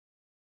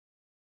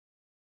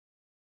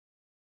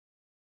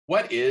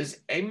What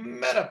is a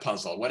meta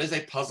puzzle? What is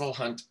a puzzle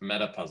hunt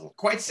meta puzzle?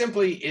 Quite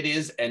simply, it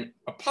is a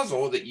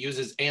puzzle that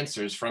uses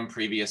answers from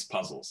previous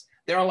puzzles.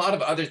 There are a lot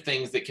of other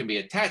things that can be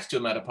attached to a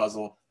meta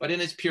puzzle, but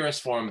in its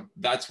purest form,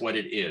 that's what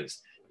it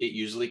is. It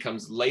usually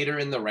comes later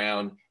in the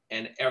round,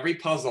 and every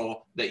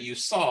puzzle that you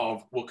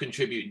solve will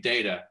contribute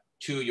data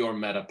to your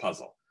meta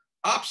puzzle.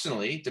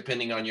 Optionally,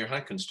 depending on your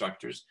hunt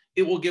constructors,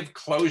 it will give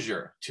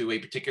closure to a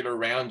particular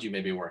round you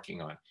may be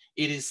working on.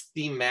 It is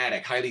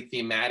thematic, highly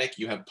thematic.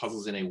 You have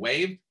puzzles in a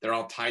wave. They're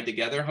all tied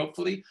together,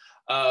 hopefully.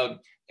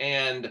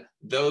 And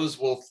those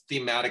will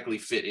thematically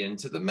fit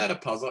into the meta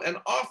puzzle. And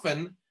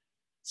often,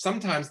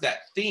 sometimes that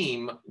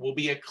theme will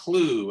be a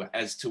clue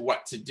as to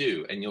what to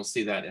do. And you'll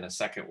see that in a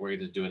second. We're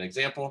going to do an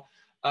example.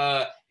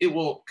 It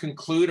will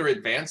conclude or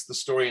advance the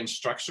story and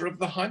structure of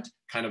the hunt,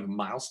 kind of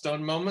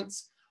milestone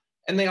moments.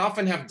 And they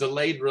often have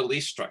delayed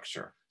release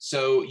structure.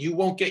 So you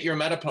won't get your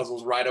meta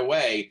puzzles right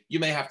away. You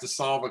may have to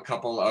solve a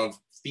couple of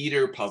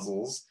feeder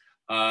puzzles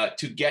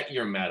to get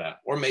your meta,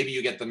 or maybe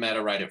you get the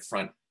meta right up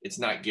front. It's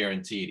not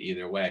guaranteed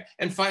either way.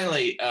 And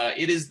finally,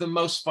 it is the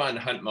most fun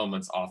hunt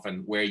moments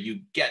often where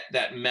you get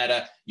that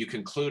meta, you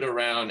conclude a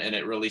round, and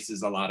it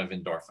releases a lot of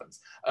endorphins.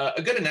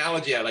 A good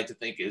analogy I like to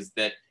think is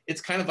that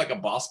it's kind of like a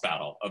boss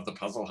battle of the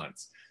puzzle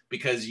hunts,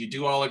 because you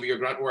do all of your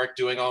grunt work,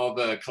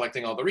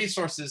 collecting all the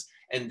resources,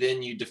 and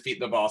then you defeat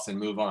the boss and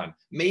move on.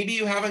 Maybe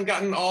you haven't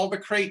gotten all the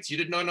crates, you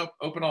didn't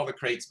open all the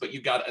crates, but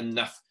you got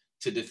enough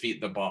to defeat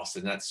the boss.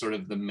 And that's sort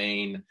of the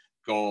main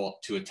goal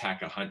to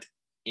attack a hunt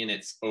in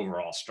its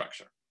overall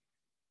structure.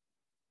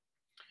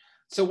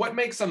 So what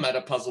makes a meta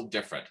puzzle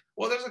different?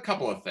 Well, there's a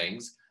couple of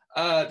things.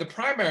 The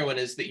primary one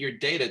is that your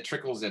data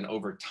trickles in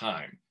over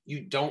time.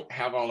 You don't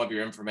have all of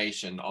your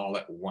information all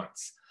at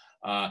once.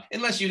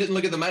 Unless you didn't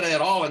look at the meta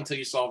at all until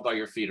you solved all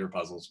your feeder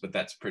puzzles, but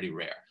that's pretty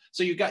rare.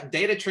 So you've got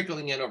data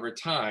trickling in over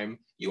time.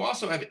 You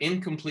also have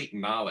incomplete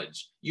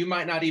knowledge. You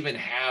might not even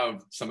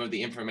have some of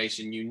the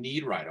information you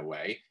need right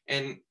away,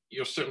 and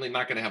you're certainly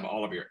not going to have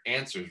all of your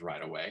answers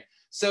right away.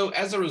 So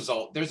as a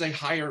result, there's a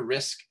higher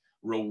risk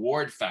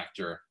reward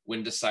factor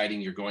when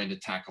deciding you're going to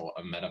tackle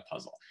a meta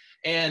puzzle.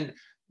 And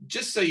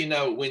just so you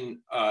know, when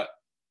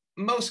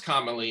most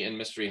commonly in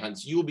mystery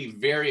hunts, you will be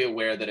very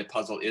aware that a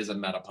puzzle is a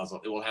meta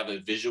puzzle. It will have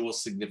a visual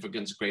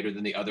significance greater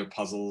than the other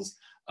puzzles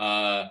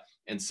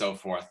and so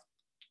forth.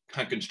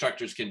 Hunt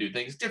constructors can do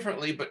things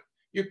differently, but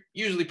you're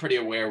usually pretty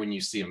aware when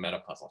you see a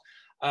meta puzzle.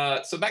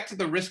 So back to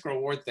the risk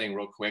reward thing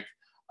real quick.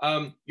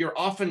 You're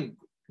often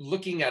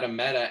looking at a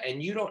meta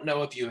and you don't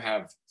know if you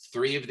have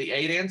 3 of the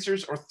 8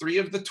 answers or 3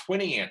 of the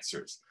 20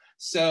 answers.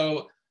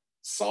 So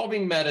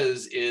solving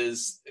metas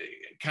is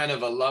kind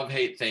of a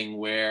love-hate thing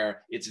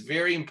where it's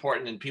very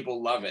important and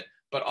people love it,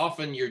 but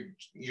often you're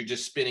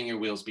just spinning your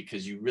wheels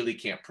because you really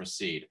can't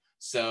proceed.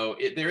 So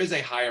there is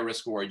a higher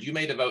risk reward. You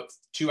may devote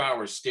 2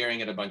 hours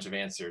staring at a bunch of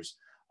answers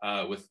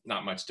with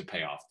not much to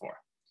pay off for.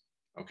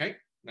 Okay,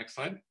 next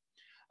slide.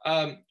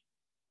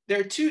 There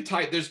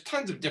are there's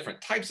tons of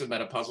different types of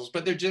meta puzzles,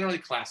 but they're generally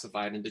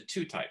classified into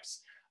 2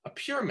 types. A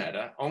pure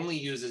meta only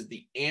uses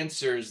the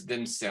answers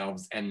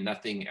themselves and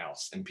nothing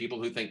else. And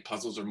people who think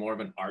puzzles are more of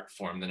an art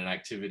form than an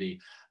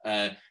activity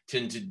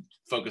tend to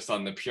focus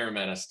on the pure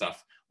meta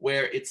stuff,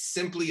 where it's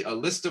simply a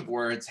list of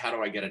words. How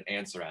do I get an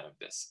answer out of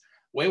this?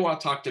 Weiwa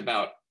talked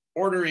about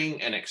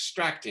ordering and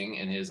extracting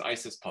in his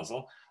ISIS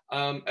puzzle.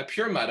 A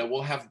pure meta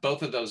will have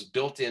both of those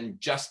built in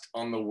just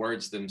on the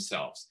words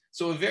themselves.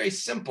 So a very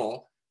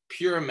simple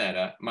pure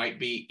meta might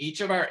be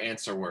each of our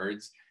answer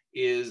words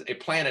is a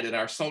planet in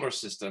our solar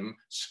system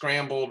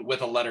scrambled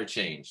with a letter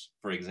change,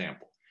 for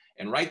example.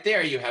 And right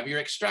there you have your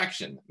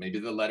extraction. Maybe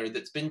the letter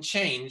that's been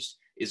changed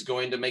is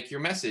going to make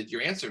your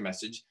answer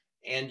message,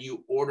 and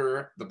you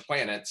order the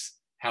planets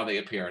how they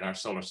appear in our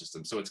solar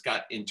system. So it's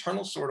got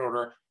internal sort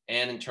order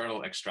and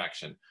internal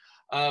extraction.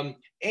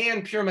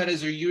 And pure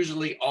metas are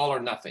usually all or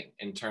nothing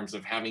in terms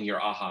of having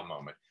your aha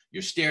moment.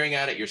 You're staring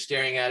at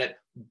it,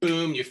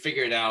 boom, you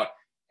figure it out.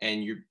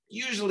 And you're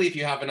usually, if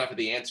you have enough of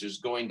the answers,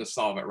 going to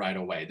solve it right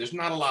away. There's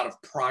not a lot of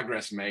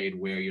progress made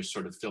where you're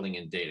sort of filling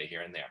in data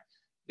here and there.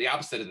 The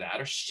opposite of that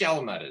are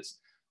shell metas.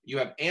 You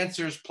have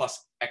answers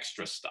plus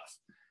extra stuff.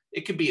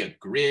 It could be a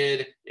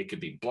grid, it could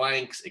be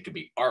blanks, it could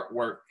be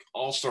artwork,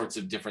 all sorts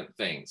of different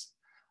things.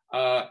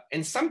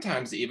 And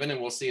sometimes even,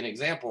 and we'll see an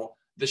example,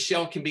 the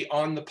shell can be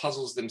on the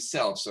puzzles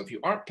themselves. So if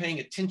you aren't paying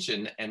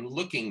attention and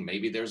looking,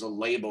 maybe there's a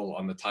label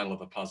on the title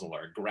of a puzzle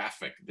or a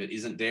graphic that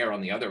isn't there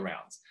on the other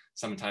rounds.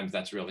 Sometimes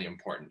that's really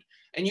important.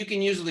 And you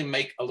can usually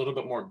make a little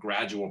bit more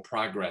gradual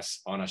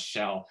progress on a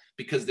shell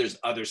because there's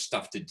other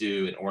stuff to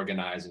do and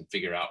organize and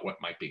figure out what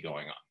might be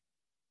going on.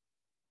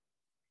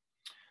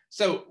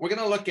 So we're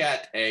going to look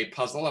at a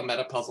puzzle, a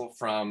meta puzzle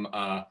from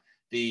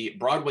the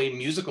Broadway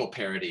musical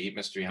parody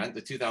Mystery Hunt,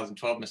 the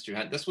 2012 Mystery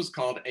Hunt. This was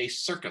called A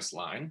Circus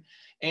Line.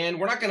 And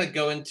we're not going to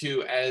go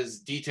into as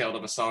detailed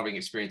of a solving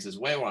experience as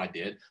Weiwa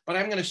did, but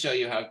I'm going to show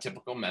you how a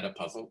typical meta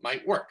puzzle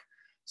might work.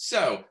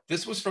 So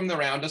this was from the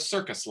round A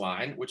Circus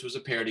Line, which was a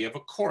parody of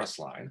a chorus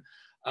line.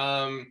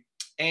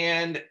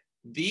 And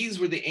these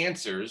were the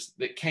answers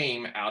that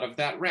came out of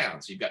that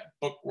round. So you've got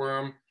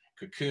bookworm,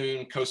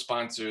 Cocoon,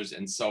 co-sponsors,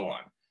 and so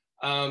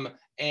on.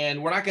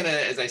 And we're not going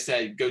to, as I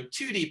said, go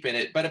too deep in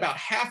it, but about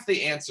half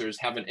the answers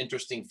have an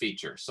interesting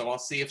feature. So I'll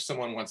see if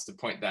someone wants to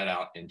point that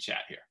out in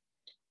chat here.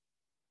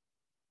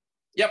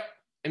 Yep,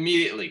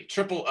 immediately,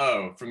 triple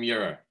O from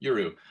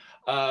Yuru.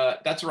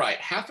 That's right,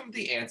 half of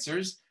the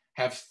answers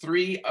have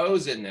 3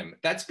 O's in them.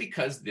 That's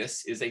because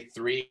this is a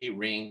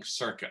 3-ring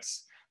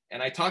circus.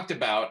 And I talked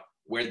about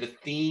where the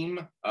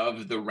theme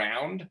of the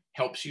round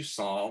helps you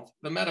solve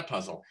the meta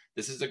puzzle.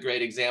 This is a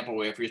great example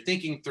where if you're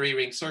thinking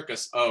 3-ring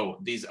circus, oh,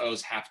 these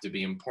O's have to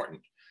be important.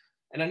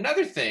 And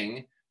another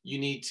thing you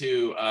need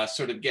to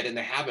sort of get in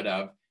the habit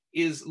of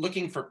is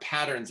looking for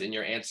patterns in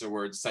your answer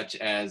words, such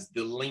as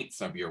the lengths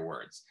of your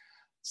words.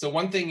 So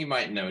one thing you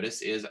might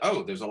notice is,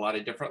 oh, there's a lot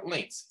of different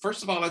lengths.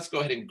 First of all, let's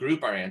go ahead and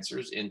group our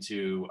answers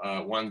into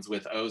ones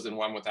with O's and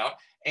one without.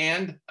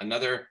 And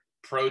another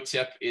pro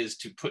tip is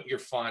to put your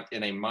font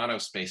in a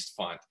monospaced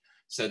font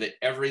so that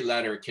every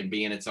letter can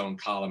be in its own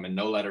column and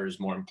no letter is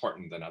more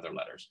important than other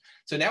letters.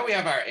 So now we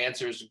have our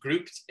answers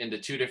grouped into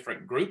 2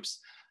 different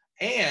groups,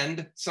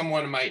 and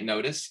someone might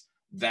notice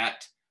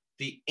that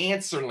the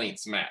answer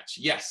lengths match.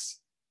 Yes.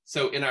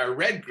 So in our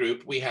red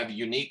group, we have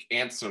unique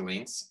answer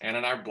lengths, and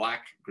in our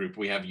black group,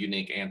 we have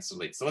unique answer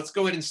lengths. So let's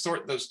go ahead and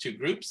sort those 2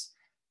 groups.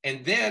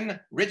 And then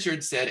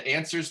Richard said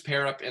answers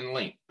pair up in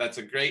length. That's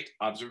a great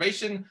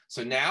observation.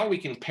 So now we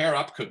can pair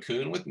up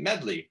Cocoon with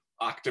Medley,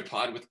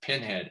 Octopod with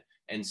Pinhead,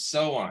 and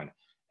so on.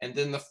 And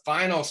then the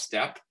final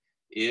step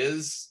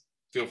is,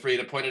 feel free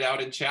to point it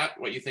out in chat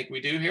what you think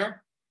we do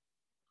here.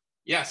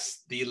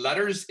 Yes, the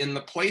letters in the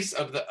place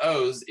of the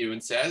O's,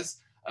 Ewan says,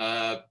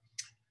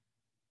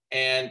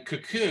 and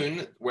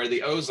Cocoon, where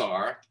the O's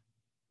are,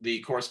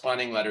 the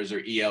corresponding letters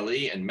are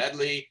ELE and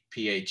Medley,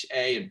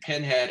 PHA and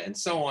Pinhead, and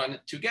so on,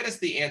 to get us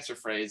the answer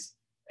phrase,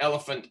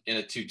 elephant in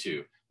a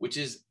tutu, which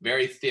is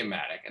very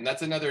thematic. And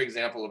that's another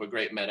example of a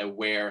great meta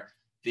where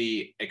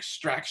the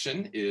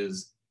extraction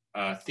is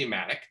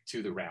thematic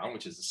to the round,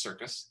 which is a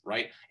circus,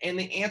 right? And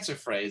the answer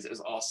phrase is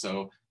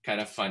also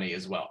kind of funny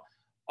as well.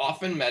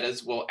 Often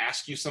metas will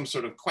ask you some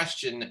sort of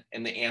question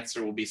and the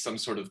answer will be some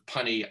sort of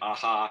punny,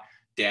 aha,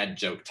 dad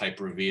joke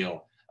type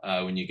reveal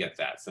when you get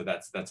that. So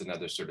that's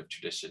another sort of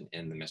tradition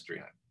in the mystery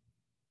hunt.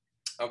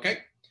 Okay,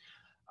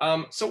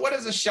 so what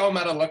does a shell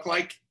meta look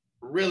like?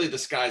 Really, the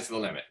sky's the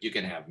limit. You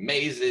can have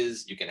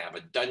mazes, you can have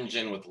a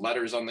dungeon with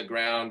letters on the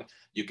ground,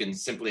 you can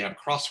simply have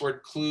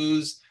crossword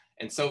clues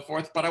and so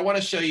forth. But I want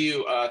to show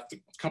you a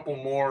couple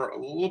more, a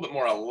little bit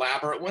more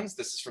elaborate ones.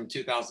 This is from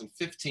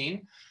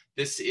 2015.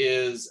 This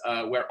is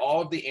where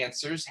all of the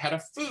answers had a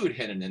food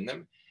hidden in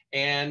them.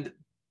 And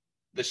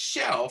the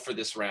shell for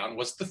this round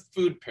was the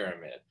food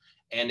pyramid.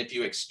 And if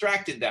you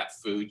extracted that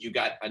food, you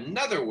got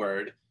another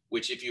word,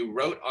 which if you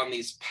wrote on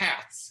these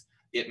paths,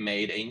 it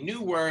made a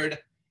new word.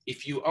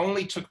 If you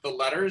only took the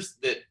letters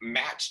that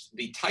matched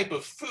the type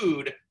of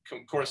food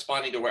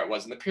corresponding to where it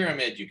was in the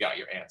pyramid, you got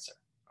your answer.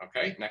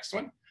 Okay, next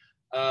one.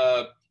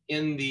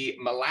 In the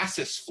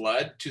molasses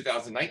flood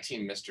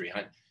 2019 mystery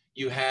hunt,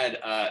 you had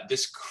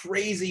this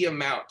crazy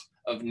amount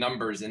of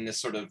numbers in this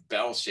sort of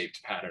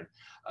bell-shaped pattern.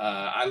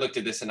 I looked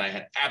at this and I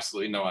had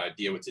absolutely no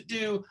idea what to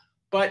do,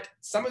 but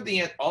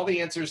all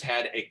the answers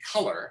had a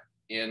color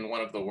in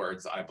one of the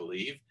words, I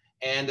believe.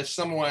 And if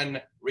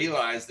someone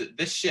realized that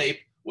this shape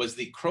was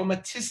the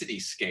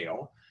chromaticity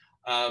scale,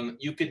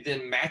 you could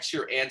then match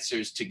your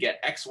answers to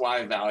get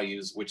XY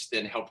values, which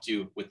then helped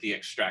you with the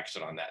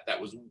extraction on that.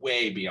 That was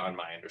way beyond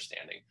my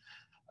understanding.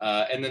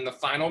 And then the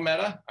final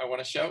meta I want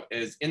to show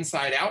is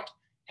Inside Out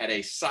had a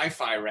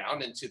sci-fi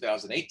round in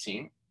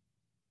 2018.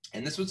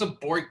 And this was a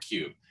Borg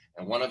cube.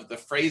 And one of the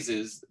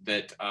phrases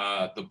that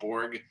the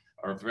Borg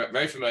are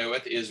very familiar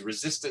with is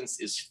resistance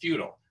is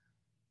futile.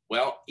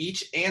 Well,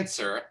 each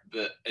answer,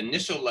 the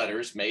initial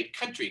letters made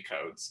country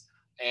codes.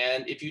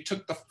 And if you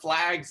took the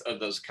flags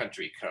of those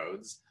country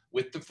codes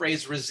with the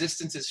phrase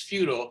resistance is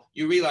futile,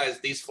 you realize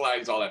these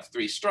flags all have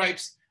 3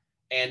 stripes,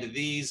 and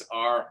these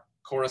are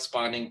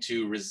corresponding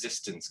to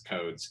resistance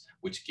codes,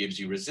 which gives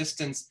you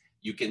resistance.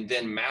 You can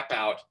then map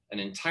out an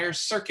entire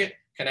circuit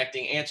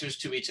connecting answers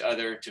to each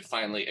other to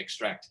finally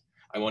extract.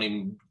 I won't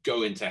even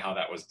go into how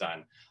that was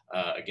done.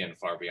 Again,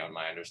 far beyond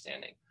my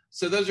understanding.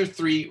 So those are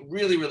 3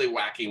 really, really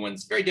wacky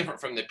ones, very different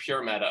from the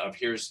pure meta of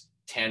here's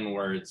 10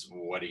 words,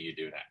 what do you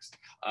do next?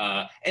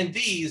 And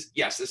these,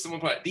 yes, as someone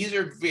put it, these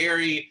are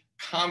very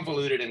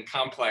convoluted and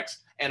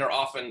complex and are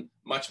often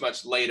much,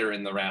 much later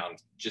in the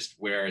round, just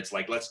where it's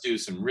like, let's do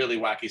some really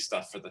wacky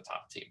stuff for the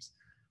top teams.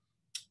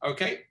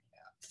 Okay,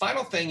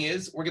 final thing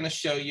is we're gonna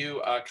show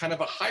you kind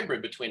of a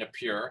hybrid between a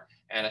pure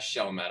and a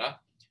shell meta,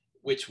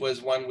 which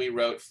was one we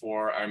wrote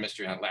for our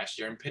mystery hunt last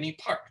year in Penny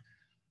Park.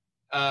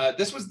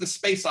 This was the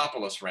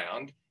Spaceopolis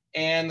round,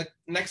 and the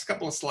next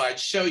couple of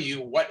slides show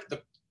you what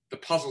the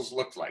puzzles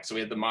looked like. So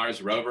we had the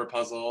Mars rover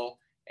puzzle,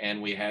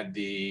 and we had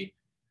the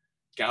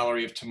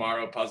Gallery of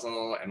Tomorrow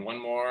puzzle, and one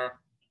more.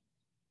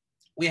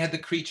 We had the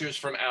Creatures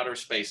from Outer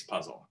Space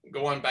puzzle.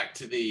 Go on back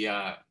to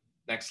the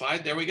next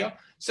slide. There we go.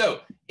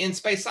 So in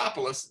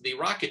Spaceopolis, the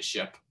rocket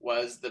ship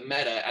was the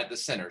meta at the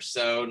center.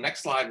 So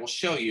next slide will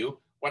show you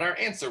what our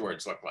answer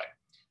words look like.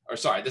 Or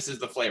sorry, this is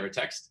the flavor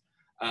text.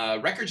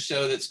 Records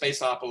show that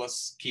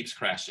Spaceopolis keeps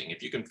crashing.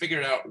 If you can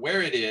figure out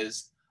where it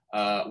is,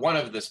 one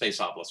of the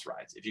Spaceopolis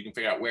rides, if you can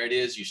figure out where it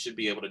is, you should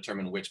be able to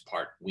determine which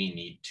part we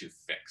need to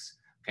fix.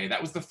 Okay,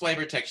 that was the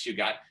flavor text you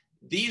got.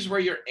 These were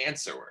your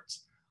answer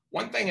words.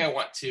 One thing I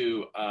want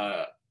to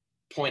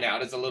point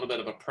out is a little bit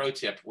of a pro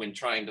tip when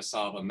trying to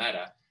solve a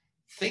meta.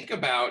 Think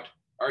about,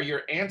 are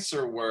your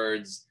answer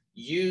words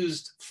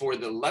used for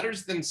the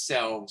letters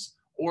themselves,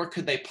 or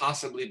could they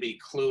possibly be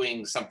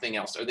cluing something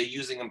else? Are they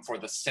using them for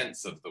the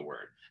sense of the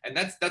word? And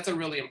that's a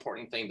really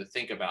important thing to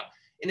think about.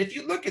 And if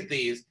you look at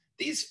these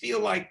feel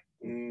like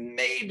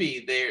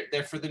maybe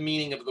they're for the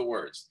meaning of the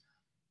words.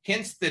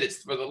 Hints that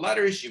it's for the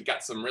letters. You've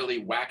got some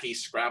really wacky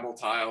Scrabble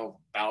tile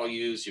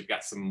values. You've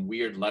got some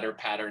weird letter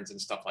patterns and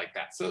stuff like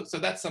that. So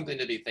that's something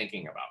to be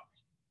thinking about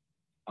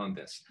on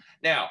this.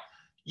 Now,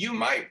 you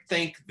might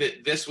think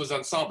that this was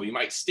unsolvable. You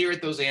might stare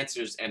at those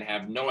answers and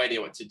have no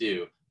idea what to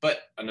do. But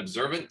an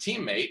observant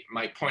teammate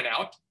might point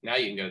out, now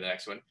you can go to the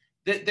next one,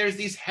 that there's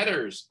these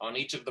headers on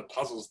each of the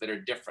puzzles that are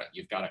different.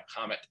 You've got a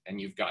comet and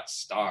you've got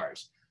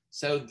stars.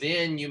 So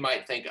then you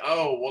might think,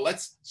 oh, well,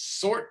 let's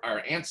sort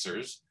our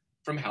answers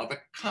from how the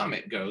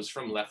comet goes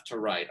from left to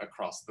right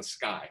across the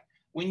sky.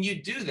 When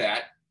you do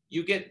that,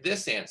 you get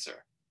this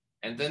answer.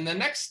 And then the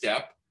next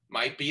step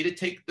might be to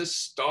take the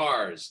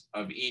stars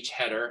of each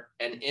header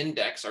and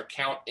index or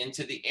count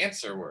into the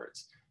answer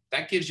words.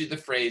 That gives you the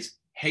phrase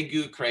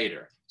Hegu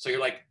crater. So you're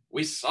like,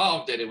 we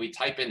solved it, and we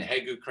type in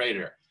Hegu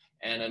crater.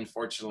 And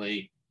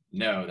unfortunately,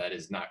 no, that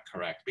is not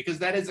correct, because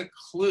that is a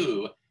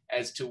clue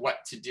as to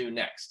what to do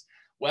next.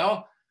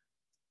 Well,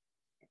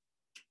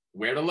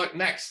 where to look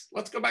next?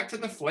 Let's go back to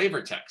the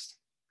flavor text.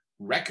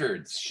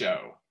 Records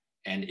show,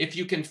 and if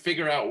you can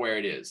figure out where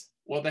it is,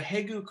 well, the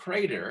Hegu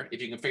crater,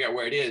 if you can figure out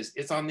where it is,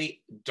 it's on the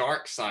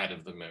dark side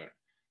of the moon.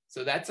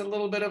 So that's a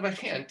little bit of a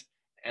hint,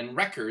 and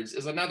records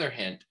is another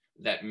hint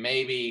that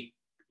maybe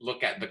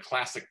look at the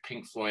classic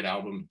Pink Floyd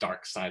album,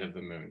 Dark Side of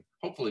the Moon.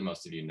 Hopefully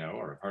most of you know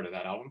or have heard of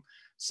that album.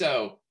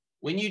 So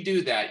when you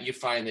do that, you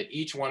find that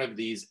each one of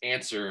these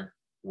answer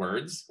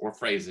words or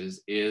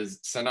phrases is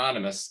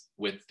synonymous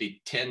with the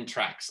 10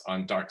 tracks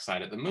on Dark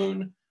Side of the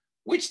Moon,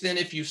 which then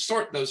if you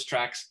sort those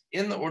tracks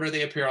in the order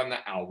they appear on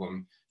the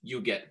album,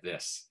 you get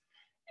this.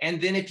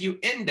 And then if you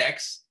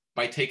index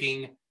by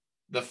taking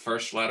the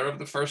first letter of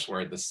the first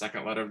word, the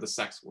second letter of the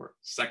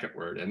second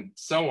word, and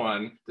so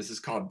on, this is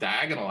called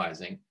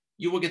diagonalizing,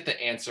 you will get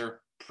the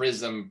answer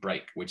prism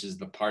break, which is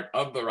the part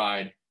of the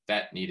ride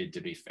that needed to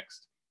be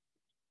fixed.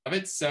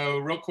 So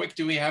real quick,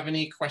 do we have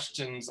any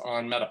questions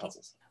on meta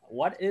puzzles?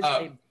 What is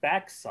a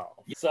back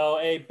solve?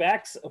 So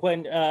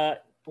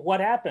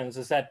what happens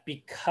is that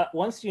because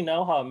once you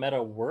know how a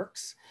meta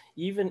works,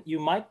 even you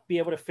might be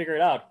able to figure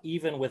it out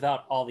even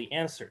without all the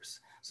answers.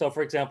 So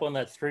for example, in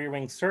that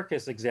 3-ring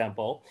circus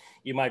example,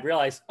 you might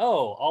realize,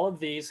 oh, all of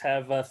these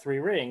have 3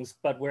 rings,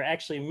 but we're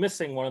actually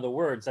missing one of the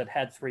words that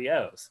had 3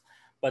 O's.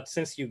 But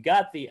since you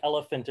got the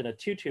elephant in a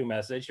tutu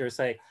message, you're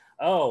saying,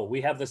 oh,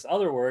 we have this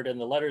other word and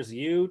the letters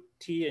U,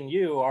 T, and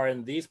U are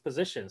in these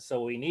positions.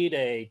 So we need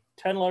a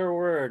 10-letter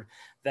word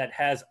that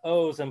has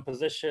O's in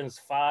positions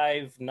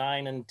 5,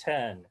 9, and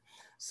 10.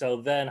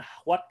 So then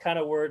what kind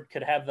of word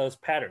could have those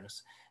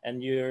patterns?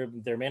 And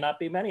there may not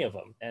be many of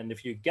them. And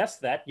if you guess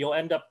that, you'll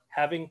end up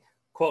having,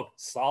 quote,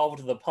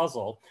 solved the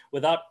puzzle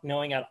without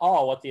knowing at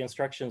all what the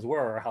instructions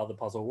were or how the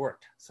puzzle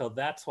worked. So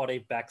that's what a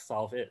back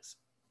solve is.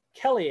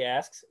 Kelly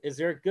asks, is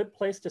there a good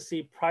place to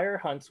see prior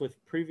hunts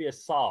with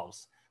previous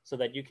solves so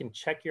that you can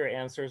check your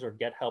answers or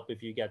get help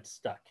if you get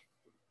stuck?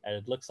 And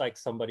it looks like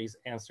somebody's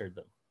answered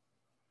them.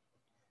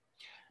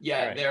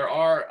 Yeah, right. There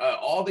are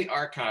all the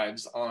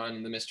archives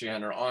on the Mystery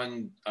Hunt are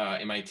on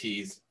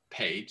MIT's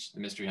page,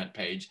 the Mystery Hunt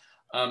page.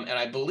 And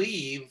I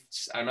believe,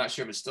 I'm not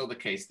sure if it's still the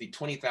case, the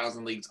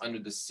 20,000 Leagues Under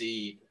the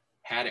Sea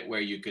had it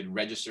where you could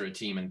register a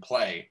team and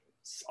play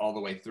all the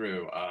way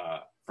through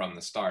from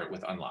the start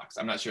with unlocks.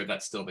 I'm not sure if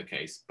that's still the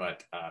case,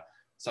 but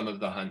some of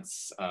the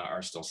hunts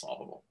are still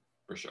solvable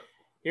for sure.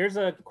 Here's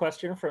a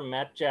question from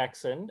Matt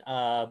Jackson.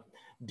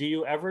 Do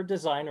you ever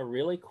design a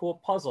really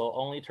cool puzzle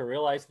only to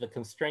realize the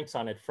constraints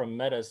on it from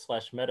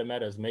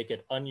metas/meta-metas make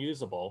it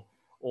unusable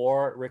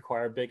or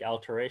require big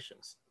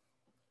alterations?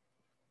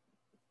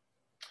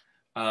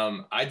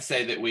 I'd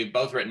say that we've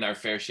both written our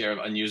fair share of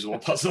unusable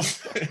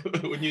puzzles.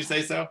 Wouldn't you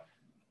say so?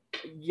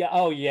 Yeah.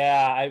 Oh,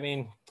 yeah. I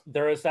mean,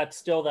 there is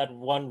still that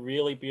one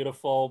really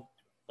beautiful,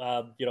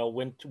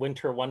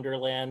 Winter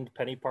Wonderland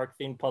Penny Park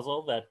themed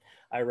puzzle that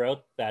I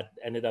wrote that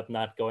ended up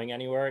not going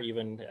anywhere,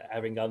 even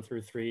having gone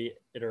through 3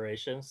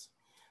 iterations.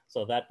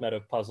 So that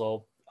meta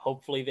puzzle,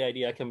 hopefully the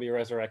idea can be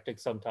resurrected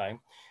sometime.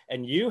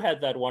 And you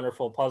had that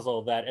wonderful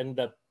puzzle that ended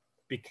up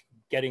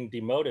getting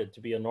demoted to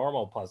be a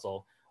normal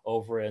puzzle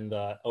over in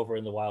the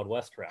Wild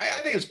West route.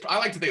 I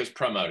like to think it was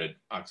promoted,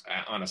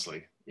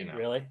 honestly.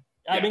 Really?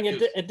 Yeah, I mean,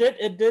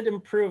 it did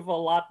improve a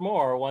lot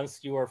more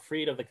once you were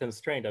freed of the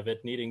constraint of it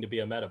needing to be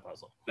a meta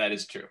puzzle. That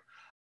is true.